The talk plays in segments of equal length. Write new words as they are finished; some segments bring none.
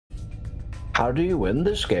How do you win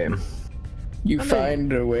this game? You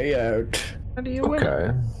find a way out. How do you win?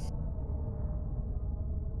 Okay.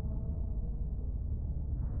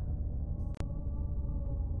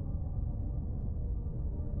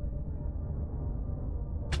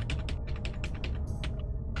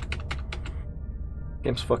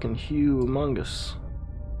 Game's fucking humongous.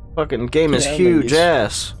 Fucking game is huge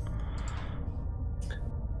ass.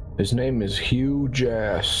 His name is Huge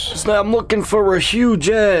Ass. I'm looking for a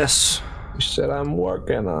huge ass. He said I'm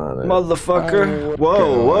working on it. Motherfucker.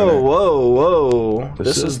 Whoa, whoa, whoa, whoa.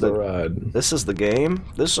 This is the ride. This is the game?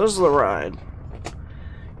 This is the ride.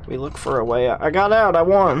 We look for a way out. I got out, I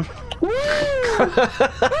won.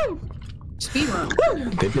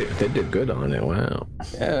 Speedrun. They did good on it, wow.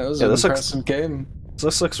 Yeah, it was an impressive game.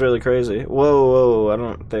 This looks really crazy. Whoa, whoa, I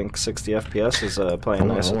don't think 60 FPS is playing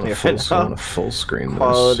nice in here right now. I want a full screen.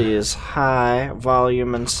 Quality is high,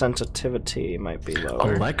 volume and sensitivity might be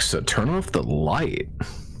lower. Alexa, turn off the light.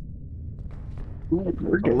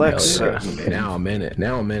 Alexa. Now I'm in it.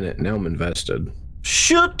 Now I'm in it. Now I'm invested.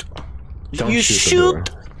 Shoot! Don't you shoot!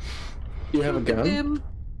 You have a gun?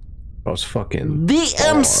 I was fucking.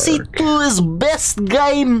 DMC2 is best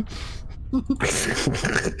game!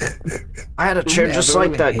 I had a chair just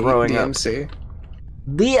like that growing up.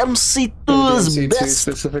 DMC2 is best.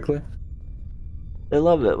 Specifically. They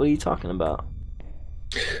love it. What are you talking about?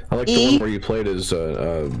 I like the one where you played as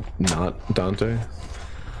not Dante.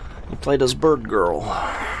 You played as Bird Girl.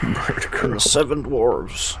 Bird Girl. The Seven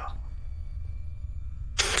Dwarves.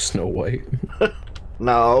 Snow White.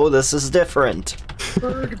 No, this is different.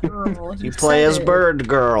 Bird Girl. You play as Bird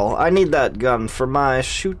Girl. I need that gun for my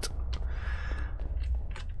shoot.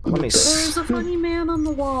 Let me There's a funny man on the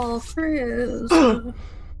wall, Chris.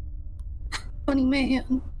 Funny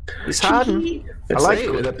man. He's hiding. I like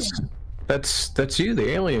that's you, the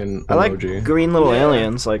alien I like emoji. green little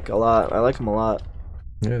aliens like a lot. I like them a lot.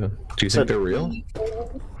 Yeah. Do you think they're real?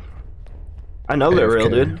 I know they're real,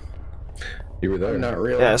 dude. You were there. Not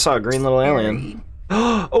real. Yeah, I saw a green little alien.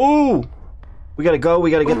 Oh! We gotta go. We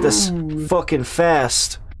gotta get this fucking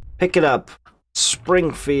fast. Pick it up.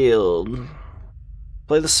 Springfield.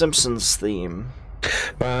 Play the Simpsons theme.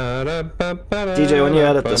 DJ, when you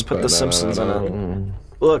edit this, put the Simpsons in it.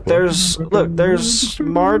 Look, there's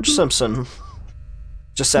Marge Simpson.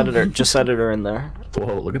 Just edit her in there.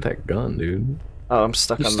 Whoa, look at that gun, dude. Oh, I'm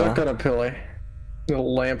stuck on stuck on a pillar. A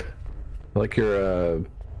lamp. I like your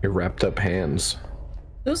wrapped up hands.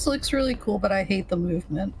 This looks really cool, but I hate the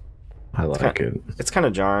movement. I like it. It's kind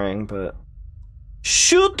of jarring, but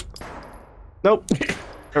shoot. Nope. There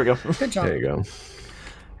we go. Good job. There you go.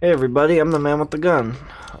 Hey everybody, I'm the man with the gun.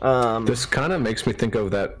 This kind of makes me think of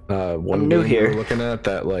that one new game here. we were looking at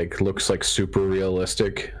that like looks like super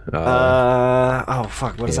realistic. Oh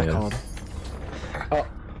fuck, what is that called?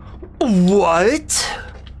 What?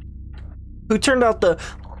 Who turned out the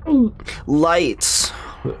lights?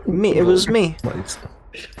 Me. It was me. Lights.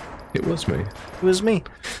 It was me. It was me.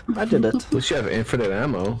 I did it. At least you have infinite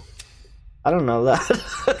ammo. I don't know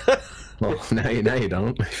that. Well, now you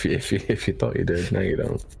don't. If you thought you did, now you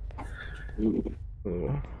don't.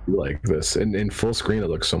 Like this in full screen, it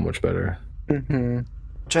looks so much better.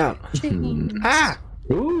 Watch out! Ah!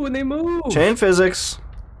 Ooh, and they move. Chain physics.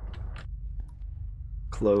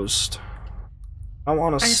 Closed. I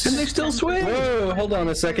want to. And they still swing. Whoa, hold on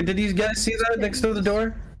a second. Did you guys see that next to the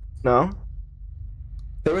door? No.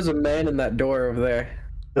 There was a man in that door over there.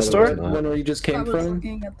 This door? The one where you just came from?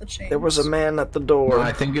 At the There was a man at the door. No,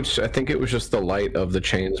 I think it was just the light of the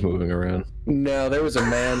chains moving around. No, there was a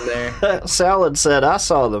man there. Salad said, "I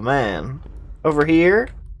saw the man over here."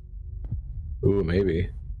 Ooh, maybe.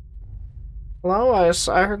 Hello, I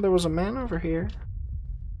heard there was a man over here.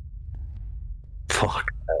 Fuck.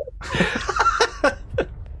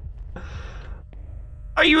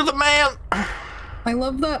 Are you the man? I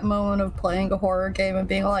love that moment of playing a horror game and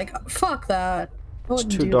being like, "Fuck that." It's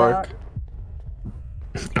too dark.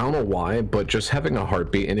 I don't know why, but just having a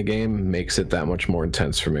heartbeat in a game makes it that much more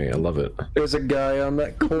intense for me. I love it. There's a guy on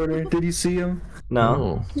that corner. Did you see him?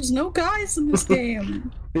 No. There's no guys in this game.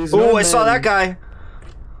 Oh, I saw that guy.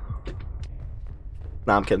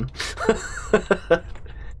 Nah, I'm kidding.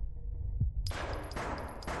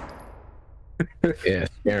 Yeah,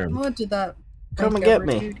 scare him. What did that? Come and get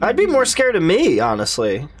me. I'd be more scared of me,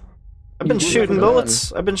 honestly. I've been shooting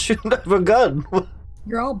bullets. I've been shooting out of a gun.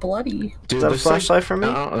 You're all bloody. Dude, is that a flashlight for me?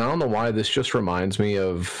 I don't know why this just reminds me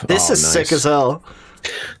of. This is sick as hell.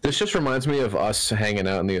 This just reminds me of us hanging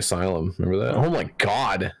out in the asylum. Remember that? Oh my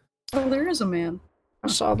god. Oh, there is a man. I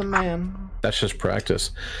saw the man. That's just practice.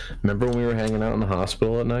 Remember when we were hanging out in the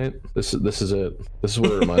hospital at night? This is it. This is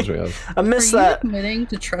what it reminds me of. I miss Are you that. admitting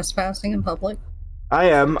to trespassing in public? I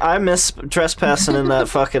am. I miss trespassing in that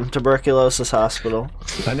fucking tuberculosis hospital.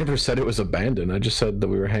 I never said it was abandoned. I just said that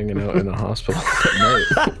we were hanging out in the hospital at night.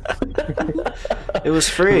 It was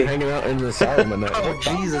We free. were hanging out in the asylum at night. Oh,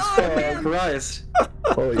 Jesus fucking Christ.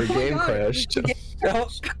 Oh, your game crashed.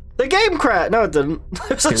 The game crashed. No, it didn't.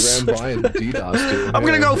 He ran by and DDoSed you. I'm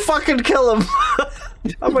gonna go fucking kill him.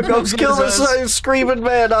 I'm gonna go kill this screaming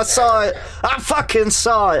man. I saw it. I fucking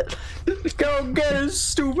saw it. Go get his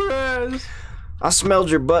stupid ass. I smelled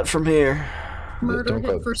your butt from here. Murder Don't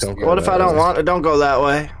go- hit for don't go What if I that don't way. want it? Don't go that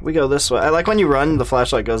way. We go this way. I like when you run, the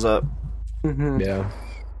flashlight goes up. Yeah.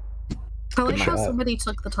 I like how shot. somebody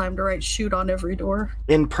took the time to write "shoot" on every door,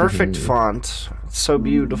 In perfect font. It's so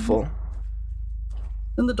beautiful.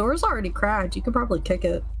 and the door's already cracked. You could probably kick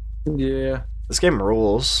it. Yeah. This game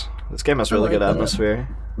rules. This game has really like good that. atmosphere.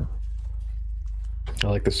 I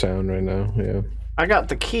like the sound right now. Yeah. I got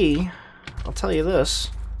the key. I'll tell you this.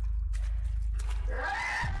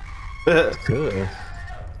 Ugh.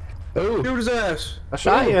 Oh, Shoot his ass. I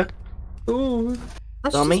shot you. Ooh.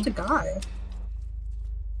 That's Dummy. just a guy.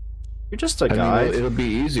 You're just a I guy. mean, it'll be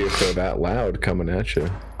easier if they're that loud coming at you.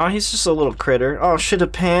 Oh, he's just a little critter. Oh, shit a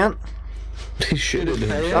pant. He shitted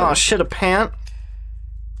him. Oh, shit a pant.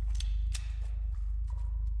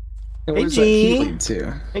 And Hey, what does that key G. lead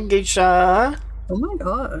to? Hey, Geisha. Oh my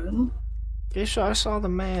god, Geisha, I saw the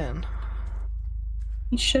man.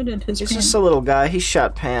 he shitted his He's pants. just a little guy. He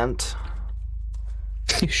shot pant.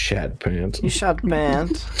 He shat pants. He shot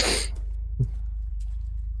pant. Look,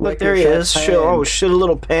 Like there your he shot is. pant. Shit, oh, shit a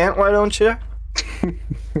little pant, why don't you? How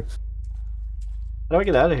do I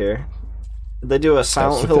get out of here? Did they do a That's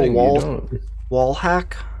Silent the Hill thing, you wall don't. wall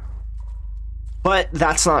hack? But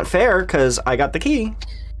that's not fair, because I got the key.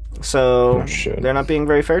 So, Oh, shit. they're not being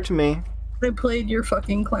very fair to me. I played your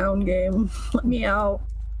fucking clown game. Let me out.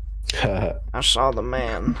 I saw the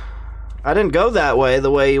man. I didn't go that way,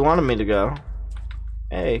 the way you wanted me to go.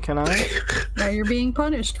 Hey, can I? Now you're being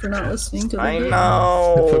punished for not listening to the I game.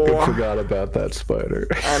 I fucking know. forgot about that spider.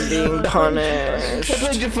 I'm being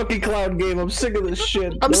punished. your fucking cloud game. I'm sick of this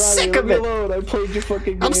shit. I'm sick of it. I played your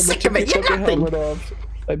fucking game. I'm sick of it. You're nothing. Off.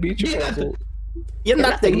 I beat you. Basil. You're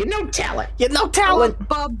nothing. You're no talent. You're no I talent. want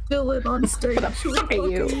Bob Dylan on stage. Who the fuck are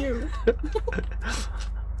you?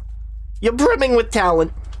 You're brimming with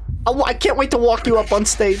talent. Oh, I can't wait to walk you up on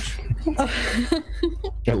stage.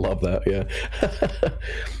 I love that. Yeah.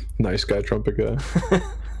 Nice guy, trumpet guy.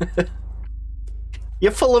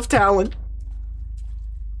 You're full of talent.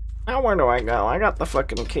 Now where do I go? I got the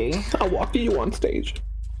fucking key. I'll walk you on stage.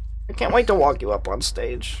 I can't wait to walk you up on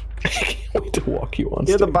stage. I can't wait to walk you on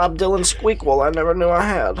You're stage. the Bob Dylan squeakquel I never knew I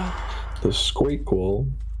had. The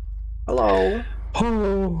squeakquel. Hello.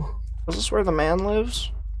 Oh. Is this where the man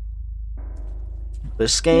lives?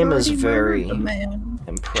 This game You is already very murdered the man.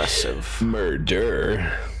 impressive.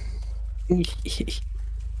 Murder.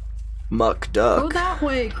 Muck Go duck. that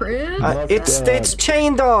way, Chris. It's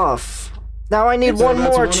chained off. Now I need one That's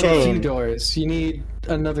more one of the few chain. doors. You need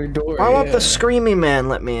another door. Why won't the yeah. screamy man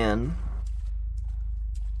let me in?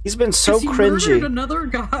 He's been so 'Cause you murdered cringy. another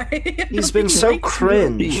guy. He's been so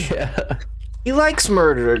cringe. Yeah. He likes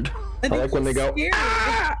murdered. I like when they go. He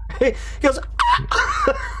goes.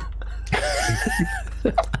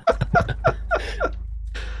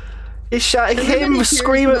 He shot. He came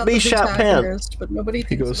scream at me. Shot pan. But nobody He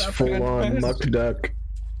thinks goes about full that. on muck duck.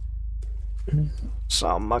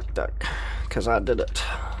 Saw muck duck, cause I did it.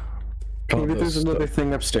 Maybe there's another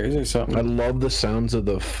thing upstairs or something. I love the sounds of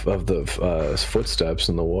the footsteps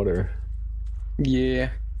in the water. Yeah.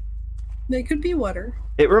 They could be water.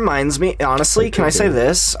 It reminds me, honestly. Can I say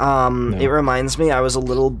this? No. It reminds me. I was a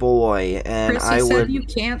little boy, and Chris, I you said would. you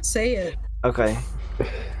can't say it. Okay.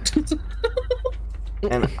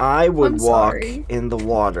 And I would I'm walk sorry. in the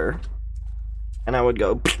water, and I would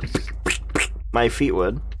go. My feet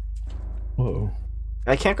would. Whoa.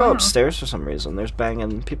 I can't go Wow. upstairs for some reason. There's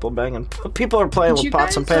banging. People are playing Did with you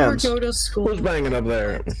pots guys and pans. ever go to school Who's banging up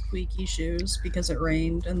there? with squeaky shoes because it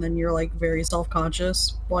rained, and then you're like very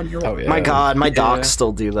self-conscious while you're Oh walking? yeah. My God, my Yeah. docs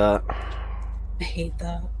still do that. I hate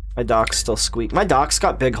that. My docs still squeak. My docs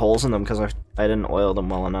got big holes in them because I didn't oil them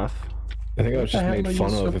well enough. I think I was just Where the hell made are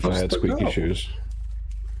fun you of if I had supposed to squeaky go? shoes.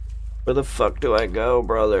 Where the fuck do I go,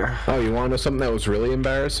 brother? Oh, you want to know something that was really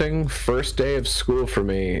embarrassing? First day of school for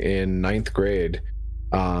me in 9th grade.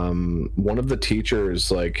 One of the teachers,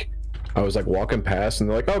 like, I was like walking past and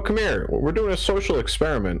they're like, "Oh, come here. We're doing a social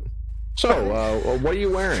experiment. So, what are you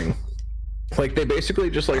wearing?" Like, they basically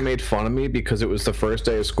just like made fun of me because it was the first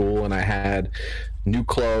day of school and I had new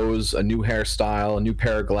clothes, a new hairstyle, a new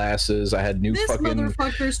pair of glasses. I had new This fucking.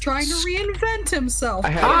 motherfucker's trying to reinvent himself. I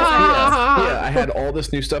had, yeah, I had all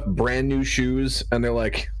this new stuff, brand new shoes, and they're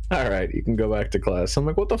like, "All right, you can go back to class." I'm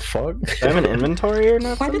like, "What the fuck?" Do I have an inventory or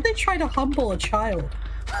nothing? Why did they try to humble a child?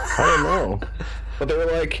 I don't know, but they were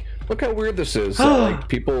like, "Look how weird this is." That, like,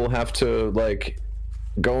 people have to like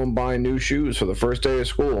go and buy new shoes for the first day of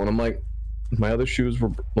school, and I'm like, my other shoes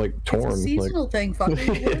were like torn. It's a seasonal like, thing,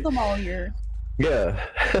 fucker. You wear them all year. Yeah.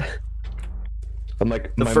 I'm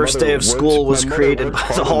like, The first day of school was created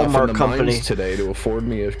by the Hallmark Company today to afford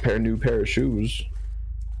me a new pair of shoes.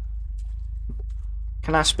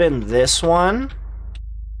 Can I spin this one?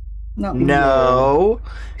 No. No.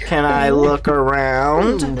 Can I look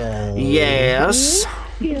around? No. Yes.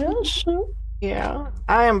 Yes. Yeah.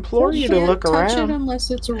 I implore you to look Touch it around. unless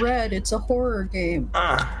it's red. It's a horror game.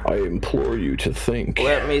 I implore you to think.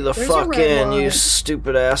 Let me the There's fuck a red in, you line.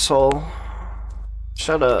 stupid asshole.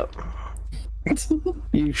 Shut up.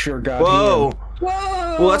 You sure got Whoa.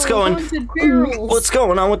 Whoa! What's going? Haunted barrels. What's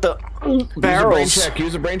going on with the barrels?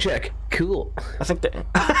 Use a brain check. Cool. I think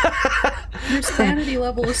that Your sanity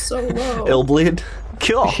level is so low. it'll bleed.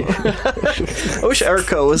 Kill. I wish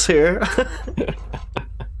Erico was here.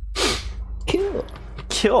 Kill.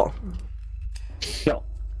 Kill. Kill.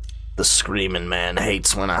 The screaming man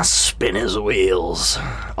hates when I spin his wheels.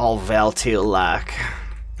 All Valtiel like.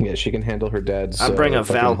 Yeah, she can handle her dad's. I bring a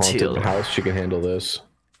fucking haunted Valtiel. house. She can handle this.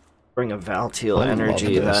 Bring a Valtiel I love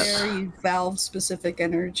energy this. that Very Valve-specific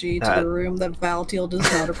energy to That- the room that Valtiel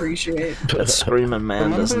does not appreciate. that screaming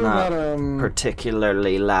man does not That,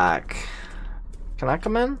 particularly like. Can I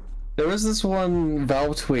come in? there was this one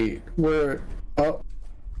Valve tweet where, oh,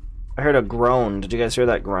 I heard a groan. Did you guys hear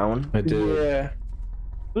that groan? I did. yeah,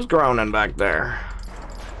 Who's groaning back there?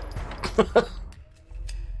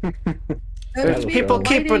 There's people light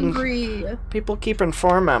keeping- angry. People keeping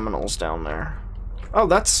farm animals down there. Oh,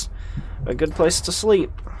 that's a good place to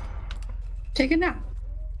sleep. Take a nap.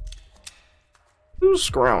 Who's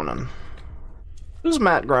groaning? Who's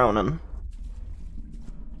Matt groaning?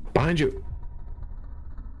 Behind you.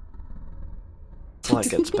 It's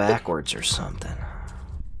like it's backwards or something.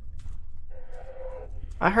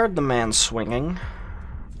 I heard the man swinging.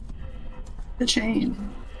 The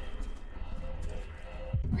chain.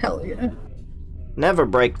 Hell yeah. Never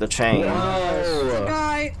break the chain. Oh,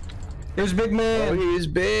 Guy there's Big oh, Man. he's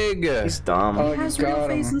big. He's dumb. Oh, has you real got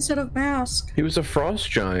face him. instead of mask. He was a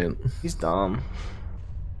frost giant. He's dumb.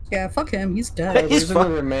 Yeah, fuck him. He's Oh, dead. He's there's fu-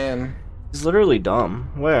 another man. He's literally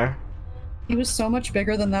dumb. Where? He was so much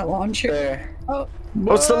bigger than that lawn chair. There. Oh,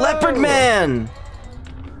 Oh, it's the leopard man!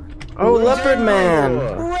 Oh, leopard man!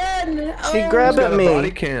 Run! He grabbed at Body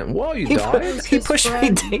me. cam. Whoa, you He, died. he pushed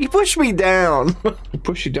me. He pushed me down. He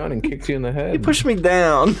pushed you down and kicked you in the head. He pushed me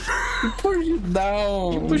down. Push it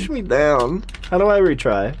down. Push me down. How do I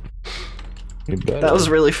retry? You better. That was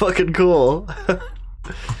really fucking cool.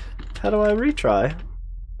 How do I retry?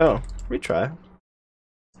 Oh, retry.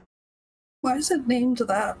 why is it named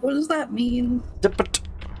that? What does that mean? Dippet.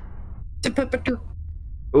 Depepper.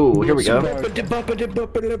 Ooh, here we go.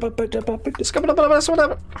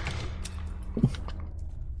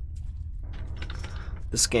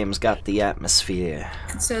 This game's got the atmosphere.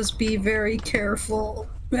 It says be very careful.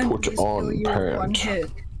 And Put please on kill your one pant.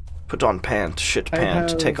 hit. Put on pant, shit I pant,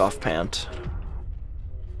 have- take off pant.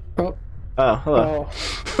 Oh, Oh, hello.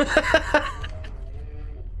 oh. Found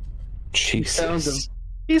him. Jesus.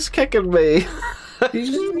 He's kicking me. He's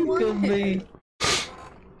just killed me.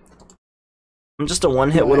 I'm just a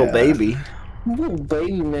one-hit little Yeah. baby. Little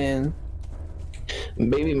baby man.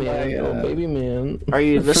 Baby man. My, Oh, baby man. Are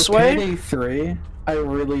you this For way? Payday 3, I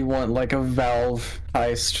really want like a Valve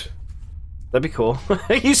heist. That'd be cool.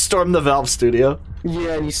 You storm the Valve studio.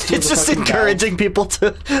 Yeah, you steal It's the just fucking encouraging people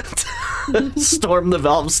to storm the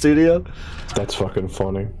Valve studio. That's fucking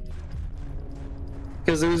funny.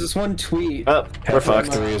 Because there was this one tweet. Oh, we're Half-Life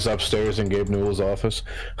fucked. 3 is upstairs in Gabe Newell's office.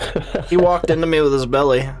 He walked into me with his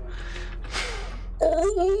belly.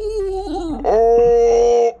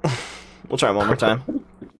 Oh. We'll try one more time.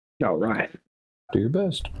 All right. Do your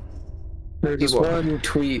best. There's this one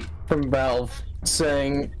tweet from Valve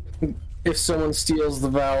saying if someone steals the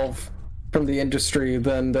Valve from the industry,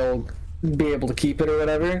 then they'll be able to keep it or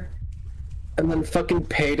whatever. And then fucking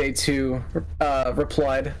Payday 2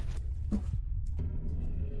 replied.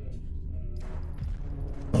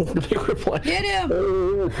 They replied, Get him!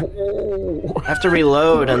 I have to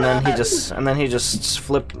reload, and then he just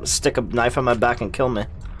stick a knife on my back and kill me.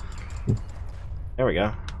 There we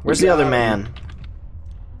go. Where's the other man?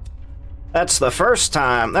 That's the first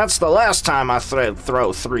time. That's the last time I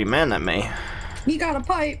throw 3 men at me. He got a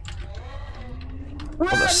pipe. Well,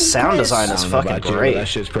 the sound design is fucking great. That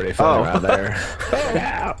shit's pretty fun around there.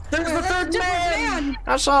 There's the third man!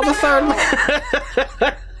 I saw the third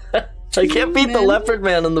man. I can't beat the leopard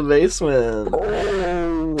man in the basement.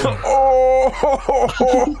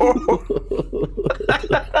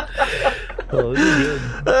 Oh, this is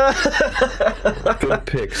good. Good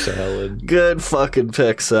pick salad. Good fucking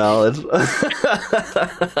pick salad.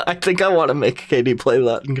 I think I want to make Katie play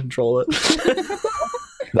that and control it.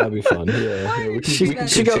 That'd be fun. Yeah, we can She's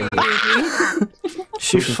continue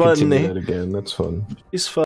funny. that again. That's fun. She's fun.